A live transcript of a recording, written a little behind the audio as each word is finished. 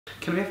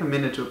Can we have a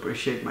minute to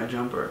appreciate my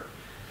jumper?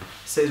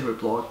 It says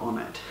Reblog on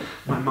it.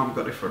 My mom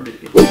got it for me.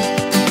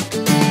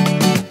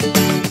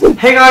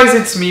 Hey guys,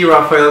 it's me,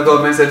 Raphael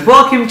Gomes, and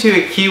welcome to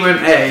a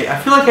Q&A. I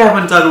feel like I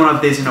haven't done one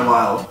of these in a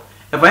while.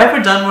 Have I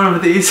ever done one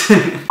of these?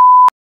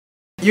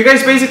 You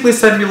guys basically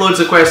send me loads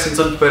of questions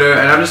on Twitter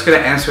and I'm just gonna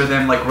answer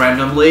them like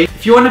randomly.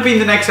 If you want to be in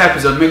the next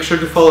episode, make sure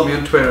to follow me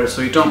on Twitter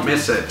so you don't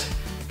miss it.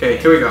 Okay,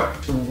 here we go.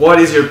 What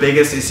is your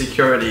biggest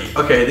insecurity?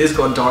 Okay, this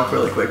got dark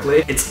really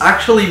quickly. It's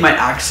actually my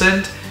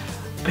accent,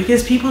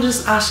 because people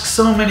just ask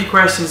so many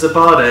questions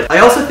about it. I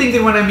also think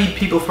that when I meet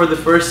people for the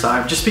first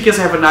time, just because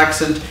I have an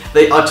accent,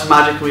 they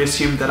automatically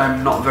assume that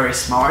I'm not very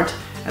smart.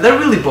 And that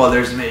really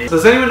bothers me. So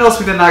does anyone else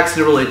with an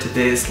accent relate to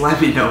this?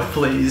 Let me know,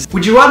 please.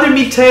 Would you rather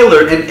meet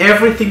Taylor and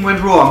everything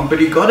went wrong, but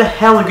you got a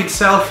hella good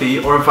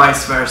selfie, or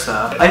vice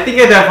versa? I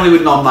think I definitely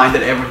would not mind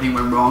that everything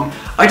went wrong.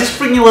 I just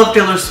freaking love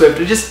Taylor Swift.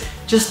 And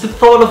just the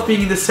thought of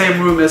being in the same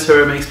room as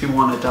her makes me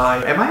want to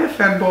die. Am I a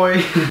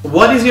fanboy?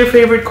 What is your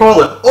favorite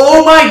color?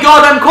 Oh my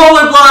god, I'm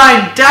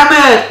colorblind! Damn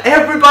it!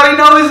 Everybody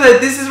knows it!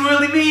 This is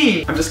really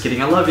mean! I'm just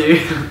kidding, I love you.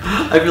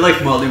 I feel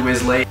like Molly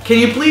Weasley. Can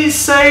you please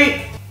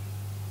say...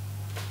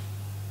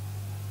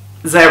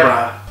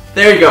 zebra.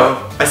 There you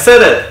go. I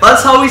said it.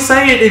 That's how we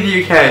say it in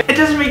the UK. It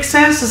doesn't make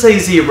sense to say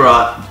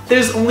zebra.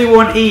 There's only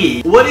one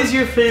E. What is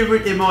your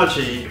favorite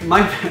emoji?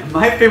 My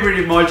favorite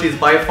emoji is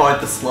by far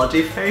the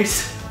slutty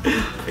face.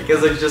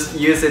 Because I just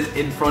use it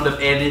in front of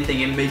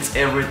anything and makes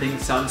everything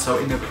sound so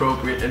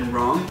inappropriate and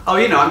wrong. Oh,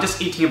 you know, I'm just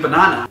eating a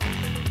banana.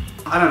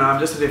 I don't know, I'm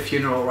just at a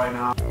funeral right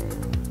now.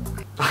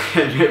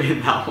 Okay, maybe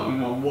that one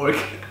won't work.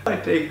 I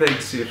take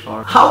things too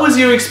far. How was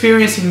your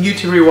experience in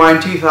YouTube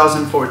Rewind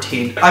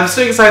 2014? I'm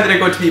so excited that I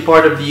got to be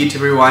part of the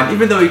YouTube Rewind,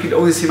 even though you could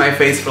only see my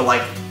face for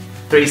like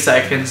 3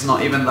 seconds,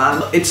 not even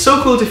that. It's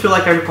so cool to feel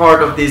like I'm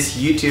part of this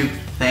YouTube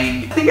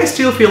thing. I think I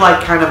still feel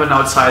like kind of an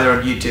outsider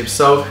on YouTube,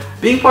 so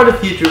being part of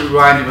YouTube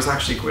Rewind was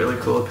actually really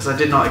cool because I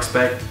did not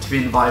expect to be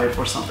invited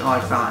for something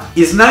like that.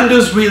 Is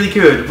Nando's really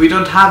good? We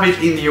don't have it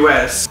in the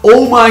US.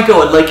 Oh my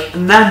god, like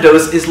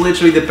Nando's is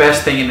literally the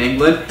best thing in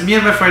England. Me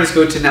and my friends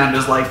go to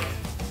Nando's like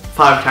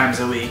 5 times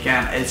a week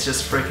and it's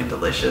just freaking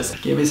delicious.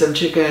 Give me some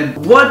chicken.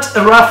 What a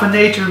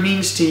raphanator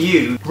means to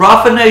you?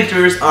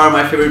 Raphanators are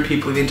my favorite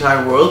people in the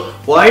entire world.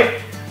 Why?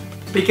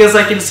 Because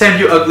I can send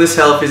you ugly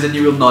selfies and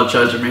you will not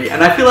judge me.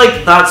 And I feel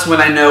like that's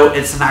when I know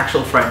it's an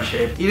actual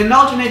friendship. In an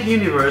alternate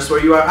universe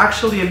where you are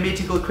actually a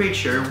mythical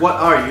creature, what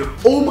are you?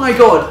 Oh my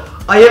god!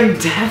 I am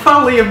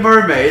definitely a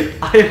mermaid.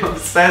 I am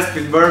obsessed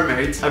with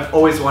mermaids. I've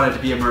always wanted to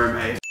be a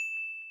mermaid.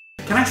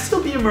 Can I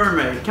still be a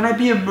mermaid? Can I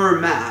be a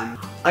merman?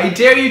 I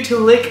dare you to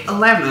lick a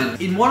lemon.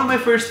 In one of my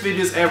first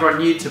videos ever on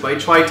YouTube, I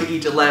tried to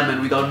eat a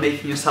lemon without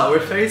making a sour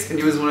face, and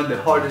it was one of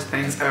the hardest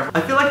things ever.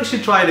 I feel like I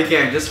should try it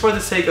again, just for the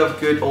sake of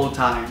good old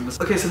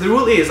times. Okay, so the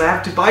rule is I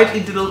have to bite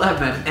into the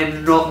lemon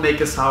and not make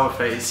a sour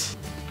face.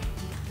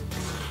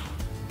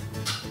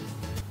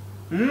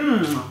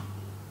 Mmm.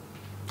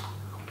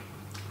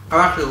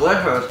 That's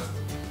delicious.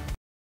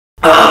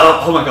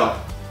 Oh my god.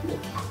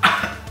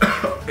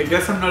 I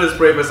guess I'm not as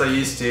brave as I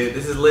used to.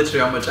 This is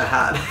literally how much I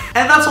had.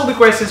 And that's all the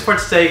questions for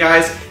today,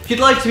 guys. If you'd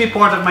like to be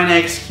part of my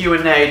next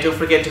Q&A, don't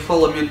forget to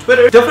follow me on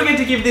Twitter. Don't forget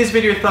to give this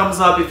video a thumbs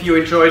up if you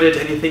enjoyed it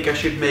and you think I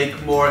should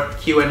make more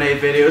Q&A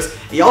videos.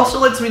 It also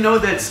lets me know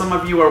that some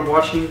of you are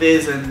watching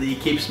this and it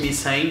keeps me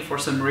sane for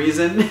some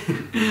reason.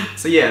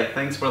 So yeah,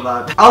 thanks for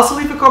that. Also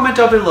leave a comment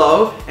down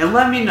below and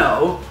let me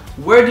know,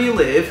 where do you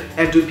live,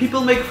 and do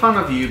people make fun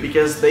of you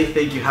because they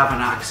think you have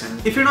an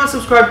accent? If you're not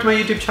subscribed to my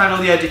YouTube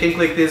channel yet, you can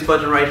click this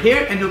button right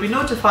here and you'll be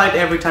notified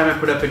every time I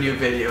put up a new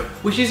video,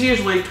 which is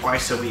usually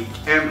twice a week.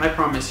 And I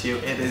promise you,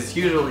 it is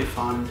usually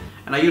fun,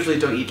 and I usually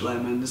don't eat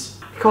lemons.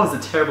 I caused a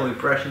terrible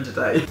impression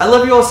today. I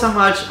love you all so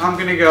much, I'm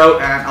gonna go,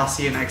 and I'll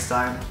see you next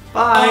time.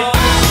 Bye!